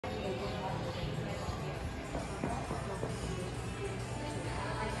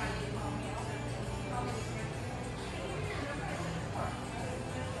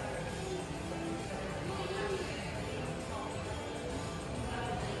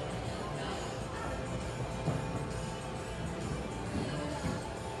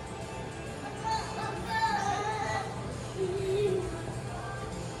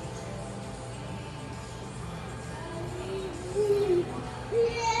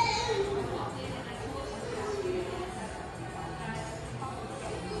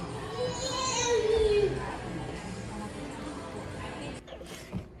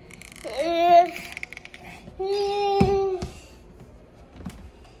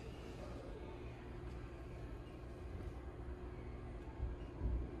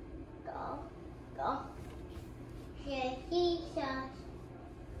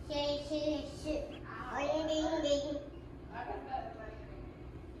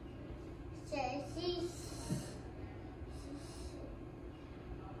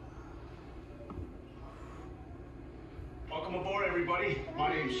aboard, everybody.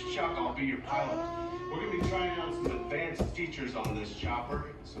 My name's Chuck. I'll be your pilot. We're going to be trying out some advanced features on this chopper,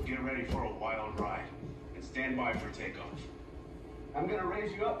 so get ready for a wild ride. And stand by for takeoff. I'm going to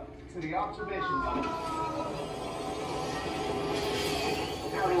raise you up to the observation tunnel.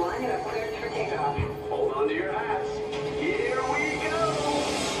 Everyone, you're cleared for takeoff. Hold on to your hats. Here we go!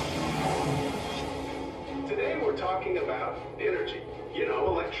 Today we're talking about energy. You know,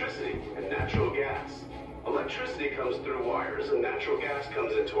 electricity and natural gas. Electricity comes through wires and natural gas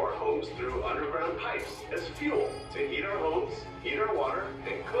comes into our homes through underground pipes as fuel to heat our homes, heat our water,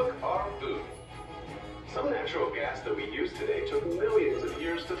 and cook our food. Some natural gas that we use today took millions of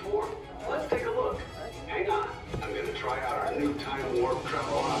years to form. Let's take a look. Hang on, I'm going to try out our new time warp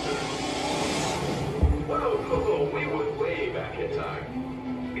travelometer. Whoa, we went way back in time.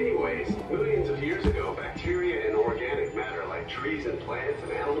 Anyways, millions of years ago, bacteria and organic matter like trees and plants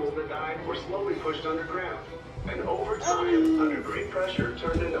and animals that died were slowly pushed underground. And over time, under great pressure,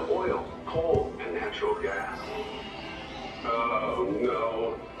 turned into oil, coal, and natural gas. Oh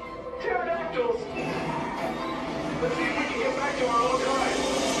no. Pterodactyls! Let's see if we can get back to our own time.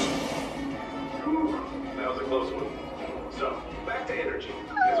 Whew, that was a close one. So, back to energy.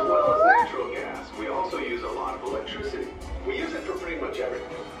 As well as natural gas, we also use a lot of electricity. We use it for pretty much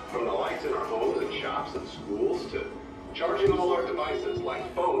everything, from the lights in our homes and shops and schools to charging all our devices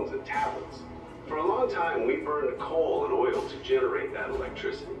like phones and tablets. For a long time, we burned coal and oil to generate that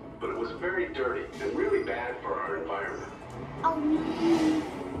electricity, but it was very dirty and really bad for our environment.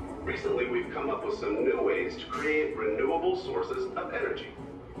 Recently, we've come up with some new ways to create renewable sources of energy.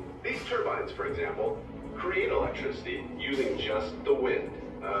 These turbines, for example, create electricity using just the wind.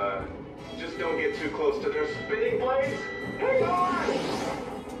 Just don't get too close to their spinning blades. Hang on!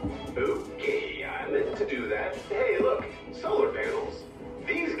 Okay, I meant to do that. Hey, look, solar panels.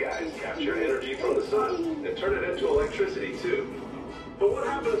 These guys capture energy from the sun and turn it into electricity too. But what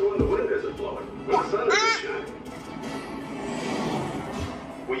happens when the wind isn't blowing, when the sun isn't shining?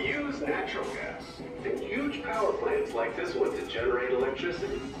 We use natural gas and huge power plants like this one to generate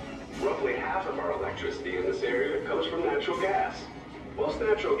electricity. Roughly half of our electricity in this area comes from natural gas. Most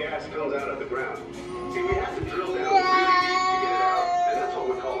natural gas comes out of the ground. See, we have to drill down really deep to get it out, and that's what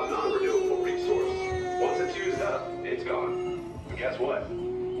we call a non-renewable resource. Once it's used up, it's gone. But guess what?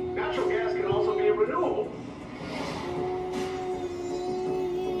 Natural gas can also be renewable.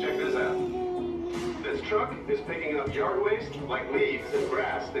 Check this out. This truck is picking up yard waste like leaves and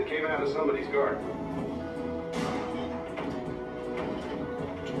grass that came out of somebody's garden.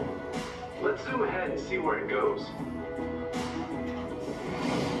 Let's zoom ahead and see where it goes.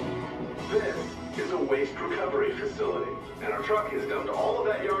 This is a waste recovery facility, and our truck has dumped all of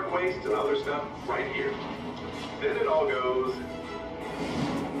that yard waste and other stuff right here. Then it all goes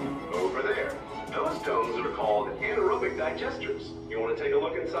over there. Those domes are called anaerobic digesters. You want to take a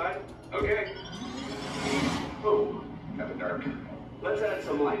look inside? Okay. Oh, kind of dark. Let's add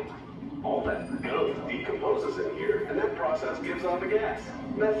some light. All that gunk decomposes in here, and that process gives off a gas,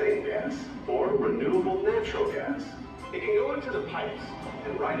 methane gas, or renewable natural gas. It can go into the pipes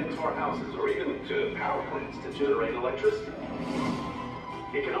and right into our houses, or even to power plants to generate electricity.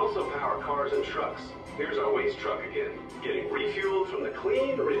 It can also power cars and trucks. Here's our waste truck again, getting refueled from the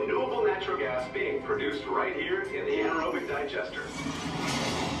clean, renewable natural gas being produced right here in the anaerobic digester.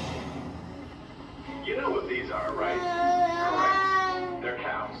 You know what these are, right? Correct. They're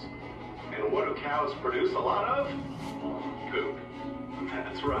cows. And what do cows produce a lot of? Poop.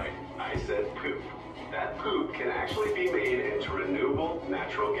 That's right, I said poop. That poop can actually be made into renewable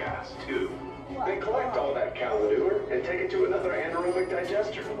natural gas, too. They collect all that cow manure and take it to another anaerobic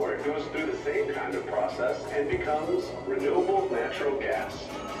digester, where it goes through the same kind of process and becomes renewable natural gas.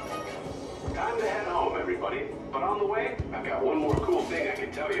 Time to head home, everybody. But on the way, I've got one more cool thing I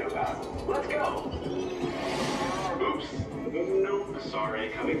can tell you about. Let's go! Oops. Nope. Sorry,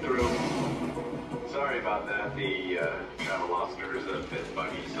 coming through. Sorry about that. The travelometer is a bit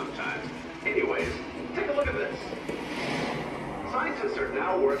buggy sometimes. Anyways, take a look at this. Scientists are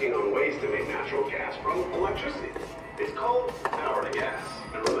now working on ways to make natural gas from electricity. It's called power to gas.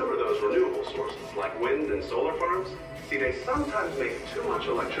 And remember those renewable sources like wind and solar farms? See, they sometimes make too much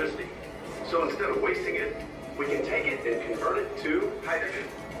electricity. So instead of wasting it, we can take it and convert it to hydrogen.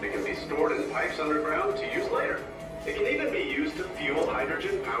 It can be stored in pipes underground to use later. It can even be used to fuel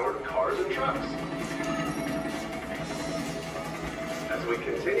hydrogen-powered cars and trucks. As we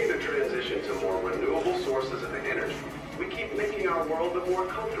continue to transition to more renewable sources of energy, we keep making our world a more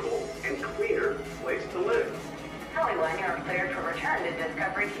comfortable and cleaner place to live. Heli 1, you're cleared for return to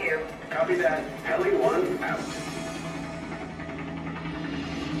Discovery Cube. Copy that. Heli 1 out.